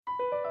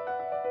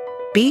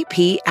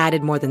BP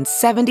added more than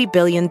 $70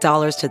 billion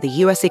to the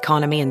U.S.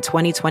 economy in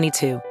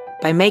 2022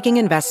 by making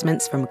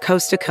investments from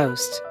coast to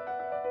coast.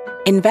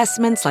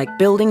 Investments like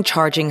building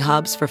charging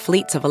hubs for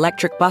fleets of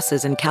electric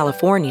buses in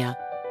California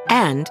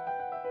and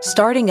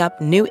starting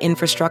up new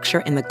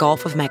infrastructure in the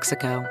Gulf of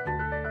Mexico.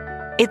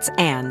 It's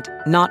and,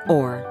 not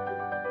or.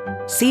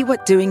 See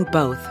what doing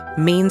both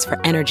means for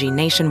energy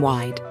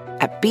nationwide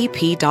at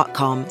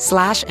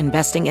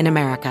bp.com/investing in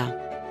America.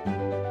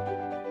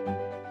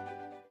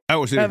 I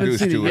was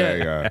introduced to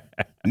a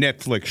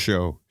Netflix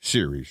show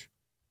series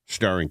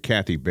starring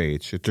Kathy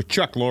Bates. It's a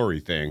Chuck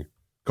Lorre thing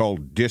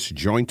called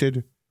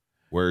Disjointed,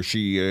 where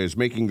she is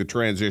making the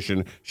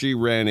transition. She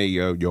ran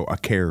a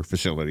care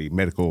facility,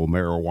 medical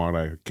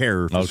marijuana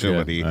care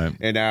facility, right.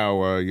 And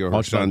now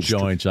her son's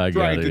joints. I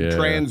trying got to it,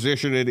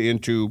 transition it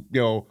into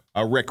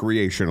a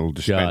recreational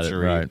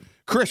dispensary. Got it, right.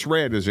 Chris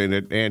Redd is in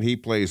it, and he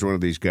plays one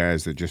of these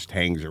guys that just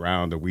hangs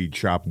around the weed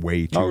shop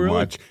way too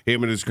much.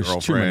 Him and his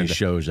girlfriend. Too many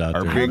shows out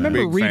there. Big, I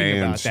remember big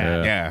reading fans. about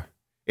that. Yeah.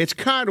 It's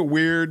kind of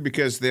weird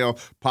because they'll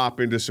pop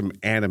into some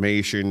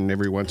animation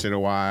every once in a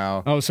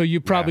while. Oh, so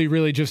you probably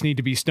really just need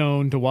to be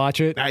stoned to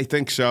watch it? I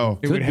think so.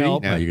 It would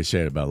help. Yeah, you can say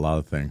it about a lot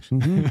of things.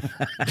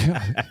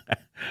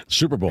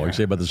 Super Bowl. You can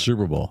say about the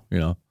Super Bowl,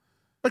 But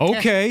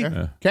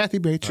Okay. Kathy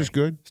Bates is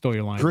good. Stole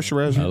your line. Chris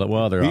Redd,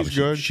 he's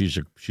good.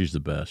 She's the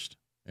best.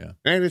 Yeah.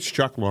 And it's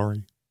Chuck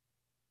Lorre.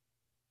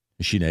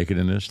 Is she naked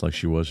in this, like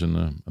she was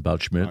in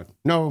About Schmidt?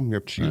 No,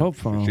 she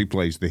Hopefully.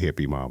 plays the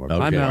hippie mama. Okay.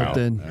 I'm out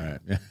then. All right.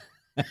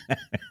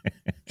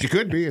 She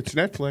could be. It's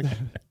Netflix.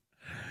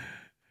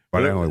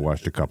 But I only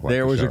watched a couple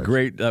There was episodes. a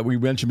great, we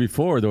mentioned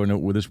before, though,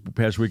 with this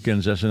past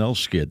weekend's SNL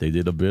skit, they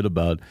did a bit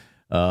about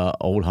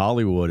old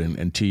Hollywood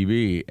and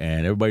TV,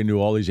 and everybody knew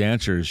all these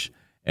answers.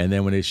 And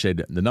then when they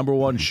said the number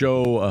one watch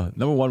show on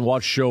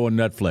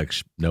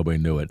Netflix, nobody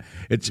knew it.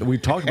 We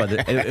talked about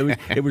it.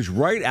 It was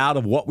right out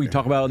of what we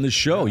talk about on this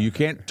show. You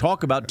can't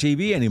talk about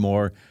TV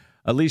anymore.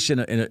 At least in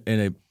a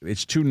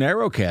it's too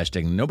narrow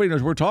casting. Nobody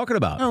knows what we're talking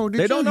about. Oh,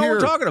 they don't know what we're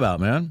talking about,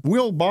 man.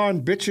 Will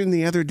Bond bitching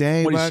the other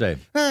day. What did he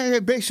say?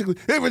 Basically,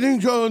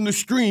 everything's on the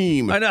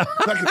stream. I know.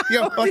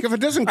 like if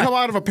it doesn't come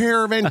out of a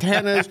pair of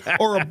antennas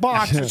or a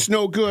box, it's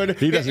no good.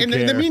 He doesn't and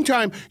care. in the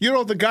meantime,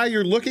 the guy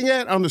you're looking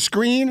at on the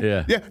screen.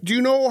 Yeah. Do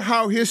you know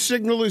how his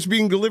signal is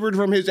being delivered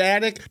from his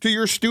attic to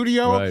your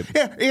studio? Right.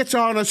 Yeah, it's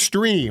on a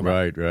stream.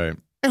 Right.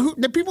 And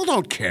the people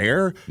don't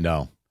care.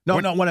 No.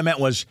 What I meant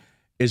was,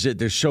 is that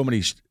there's so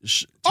many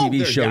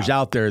TV shows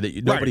out there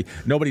that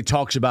nobody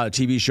talks about a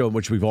TV show in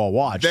which we've all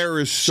watched. There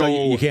is so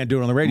you can't do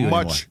it on the radio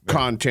much anymore.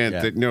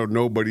 content that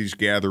nobody's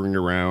gathering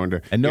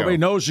around, and nobody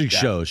knows these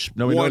shows.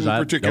 Nobody one knows that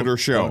particular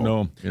show.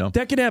 No,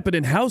 That can happen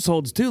in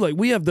households too. Like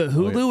we have the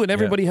Hulu, and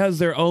everybody has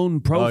their own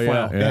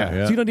profile.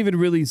 Yeah. So you don't even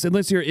really,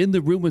 unless you're in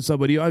the room with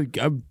somebody. I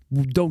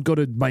don't go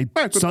to my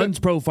son's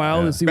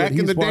profile to see what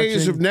he's watching. Back in the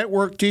days of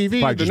network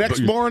TV, the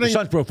next morning, the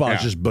son's profile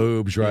is just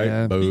boobs, right?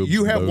 Yeah. Boobs,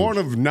 you have boobs. one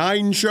of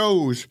 9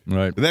 shows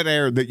that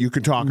aired that you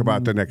could talk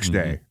about the next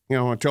day.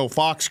 Until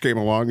Fox came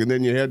along, and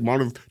then you had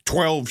one of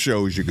 12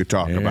 shows you could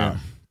talk about.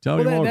 Tell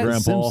me more,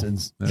 that's Grandpa.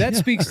 Simpsons. That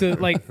speaks to,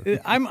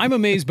 I'm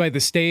amazed by the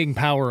staying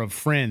power of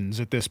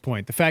Friends at this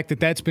point. The fact that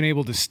that's been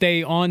able to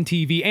stay on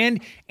TV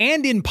and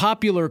in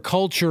popular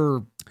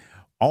culture,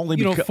 only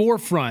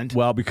forefront.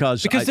 Well,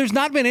 because there's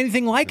not been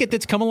anything like it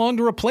that's come along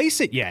to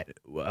replace it yet.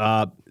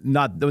 There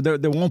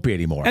won't be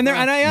anymore. And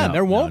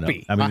there won't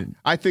be. I mean,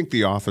 I think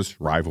The Office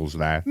rivals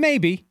that.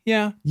 Maybe,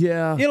 yeah.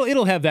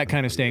 It'll have that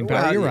kind of staying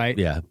power. You're right.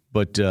 Yeah,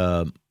 but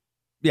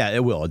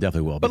it will. It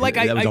definitely will. But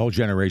that was a whole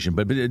generation.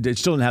 But it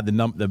still didn't have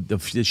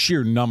the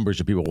sheer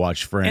numbers of people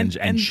watch Friends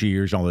and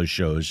Cheers, all those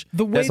shows.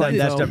 That's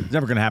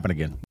never going to happen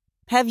again.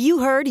 Have you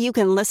heard you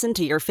can listen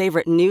to your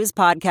favorite news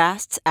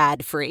podcasts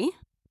ad-free?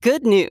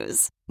 Good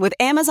news. With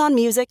Amazon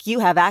Music,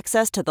 you have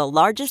access to the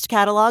largest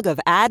catalog of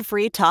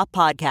ad-free top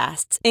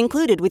podcasts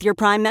included with your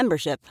Prime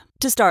membership.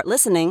 To start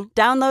listening,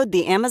 download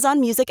the Amazon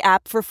Music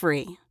app for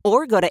free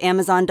or go to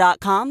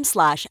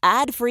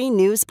amazon.com/ad-free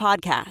news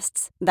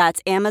podcasts.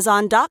 That's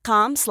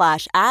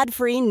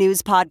amazon.com/ad-free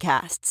news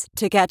podcasts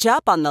to catch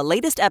up on the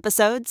latest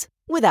episodes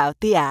without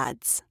the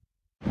ads.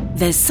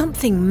 There's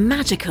something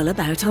magical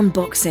about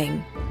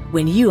unboxing.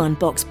 When you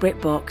unbox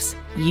BritBox,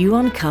 you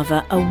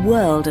uncover a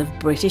world of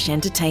British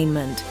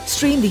entertainment.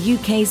 Stream the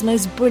UK's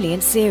most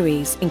brilliant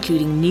series,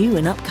 including new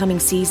and upcoming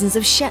seasons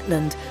of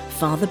Shetland,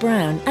 Father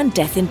Brown and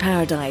Death in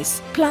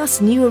Paradise.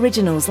 Plus new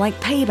originals like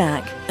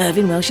Payback,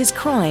 Irving Welsh's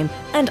Crime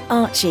and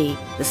Archie,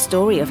 the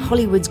story of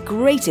Hollywood's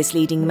greatest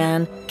leading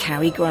man,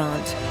 Cary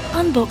Grant.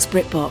 Unbox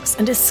BritBox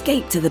and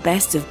escape to the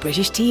best of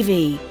British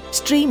TV.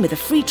 Stream with a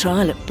free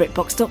trial at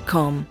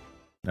BritBox.com.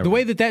 The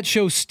way that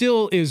show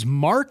still is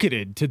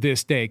marketed to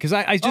this day, because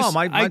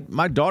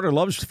my daughter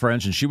loves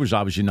Friends, and she was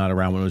obviously not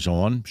around when it was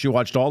on. She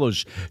watched all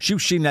those.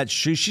 She's seen that.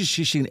 She's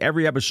seen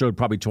every episode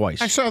probably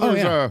twice. I saw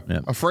there's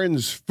a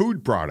Friends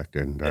food product,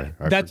 and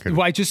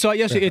I just saw it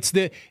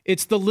yesterday.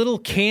 It's the little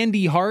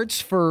candy hearts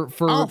for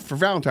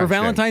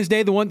Valentine's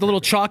Day. The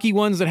little chalky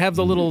ones that have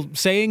the little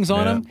sayings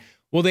on them.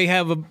 Well, they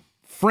have a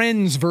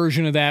Friends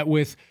version of that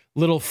with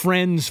little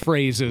Friends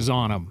phrases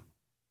on them.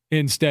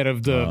 instead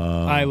of the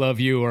I love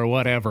you or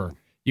whatever.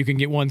 You can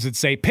get ones that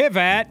say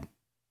pivot,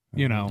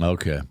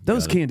 Okay.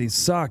 Those candies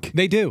suck.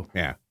 They do.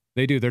 Yeah.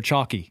 They do. They're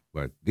chalky.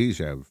 But these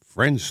have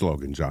friend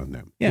slogans on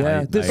them.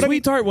 Yeah, the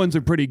Sweetheart ones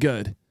are pretty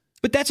good.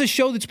 But that's a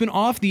show that's been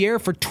off the air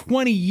for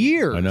 20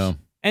 years. I know.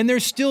 And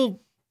they're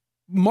still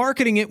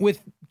marketing it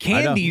with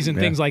candies and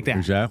things like that.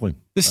 Exactly.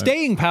 The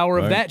staying power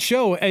of that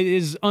show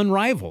is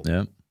unrivaled.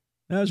 Yeah.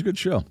 That was a good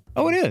show.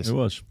 Oh, it is. It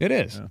was. It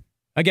is.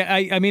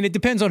 Yeah. I mean, it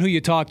depends on who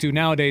you talk to.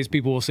 Nowadays,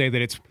 people will say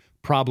that it's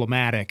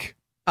problematic.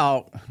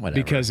 Oh,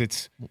 whatever. Because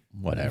it's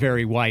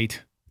very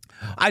white.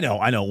 I know.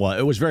 Well,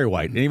 it was very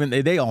white. And even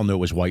they all knew it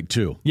was white,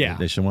 too. Yeah.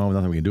 They said, well,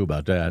 nothing we can do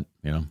about that,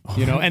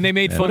 And they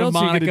made fun of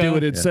Monica. What else are you going to do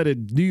with it said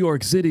in New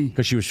York City?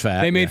 Because she was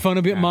fat. They made fun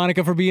of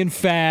Monica for being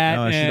fat.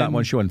 No, she's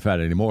not. She wasn't fat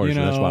anymore, so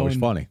that's why it was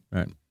funny.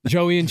 Right.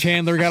 Joey and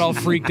Chandler got all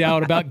freaked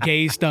out about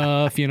gay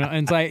stuff, and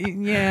it's like,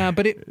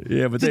 but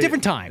it's a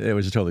different time. It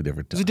was a totally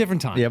different time. It was a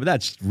different time. Yeah, but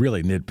that's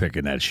really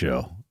nitpicking that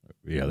show.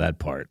 Yeah, that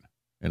part,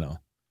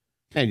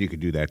 And you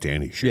could do that to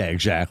any show. Yeah,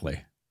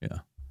 exactly. Yeah.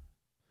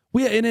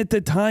 Well, yeah, and at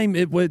the time,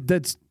 it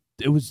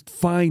was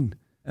fine.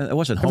 It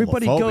wasn't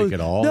Everybody homophobic goes,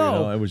 at all.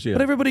 No, it was. Yeah.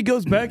 But everybody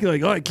goes back and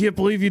like, I can't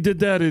believe you did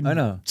that in I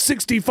know.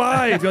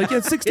 65. You're like, yeah,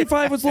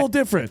 65 was a little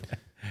different.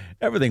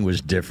 Everything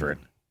was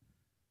different.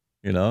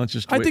 It's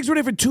just. I think it's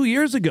ready for 2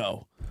 years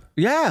ago.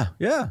 Yeah.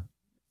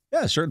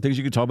 Certain things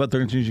you can talk about,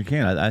 certain things you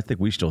can't. I think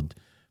we still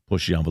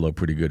push the envelope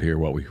pretty good here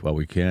while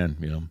we can.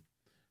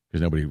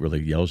 Because nobody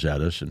really yells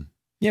at us and.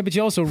 Yeah, but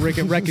you also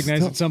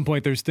recognize at some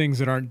point there's things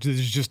that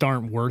just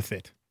aren't worth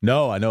it.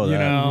 No, I know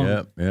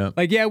that. Yeah.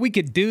 Like, we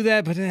could do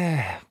that, but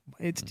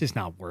it's just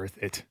not worth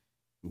it.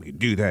 We could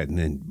do that and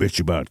then bitch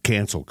about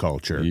cancel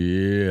culture.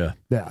 Yeah.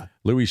 Yeah.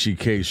 Louis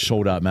C.K.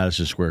 sold out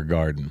Madison Square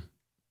Garden.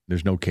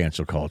 There's no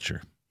cancel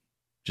culture.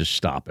 Just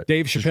stop it.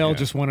 Dave Chappelle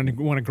just won a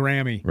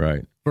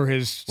Grammy for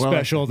his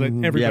special that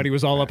everybody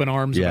was all up in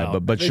arms about. Yeah,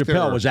 but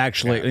Chappelle was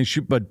actually,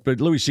 but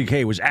Louis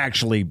C.K. was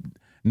actually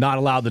not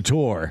allowed the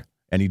tour,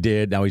 and he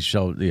did. Now he's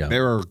so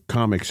There are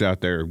comics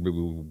out there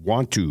who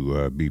want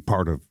to be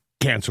part of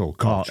cancel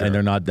culture, and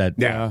they're not that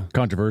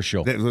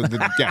controversial. They're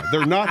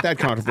not that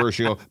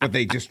controversial, but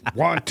they just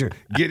want to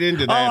get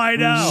into that. Oh, I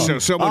know. So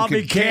someone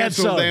can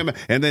cancel canceled. them,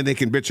 and then they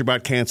can bitch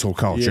about cancel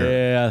culture.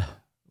 Yeah,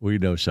 we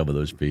know some of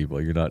those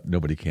people.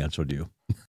 Nobody canceled you.